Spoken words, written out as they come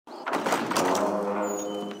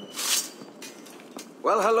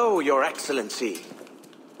Well, hello, Your Excellency.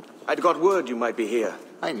 I'd got word you might be here.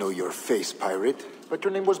 I know your face, pirate, but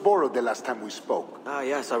your name was borrowed the last time we spoke. Ah,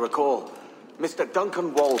 yes, I recall. Mr.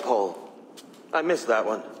 Duncan Walpole. I missed that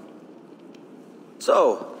one.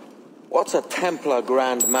 So, what's a Templar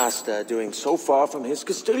Grand Master doing so far from his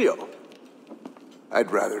Castillo? I'd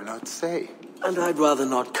rather not say. And I'd rather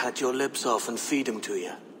not cut your lips off and feed him to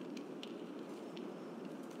you.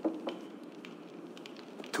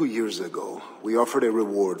 2 years ago, we offered a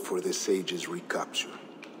reward for the sage's recapture.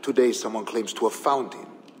 Today, someone claims to have found him.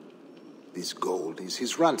 This gold is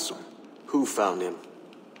his ransom. Who found him?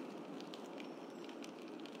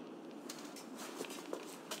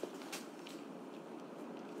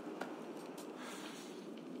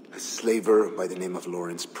 A slaver by the name of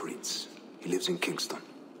Lawrence Prince. He lives in Kingston.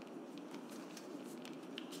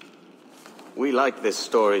 We like this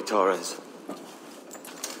story, Torres.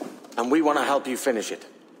 And we want to help you finish it.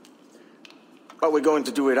 But we're going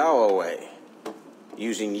to do it our way.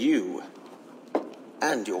 Using you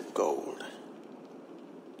and your gold.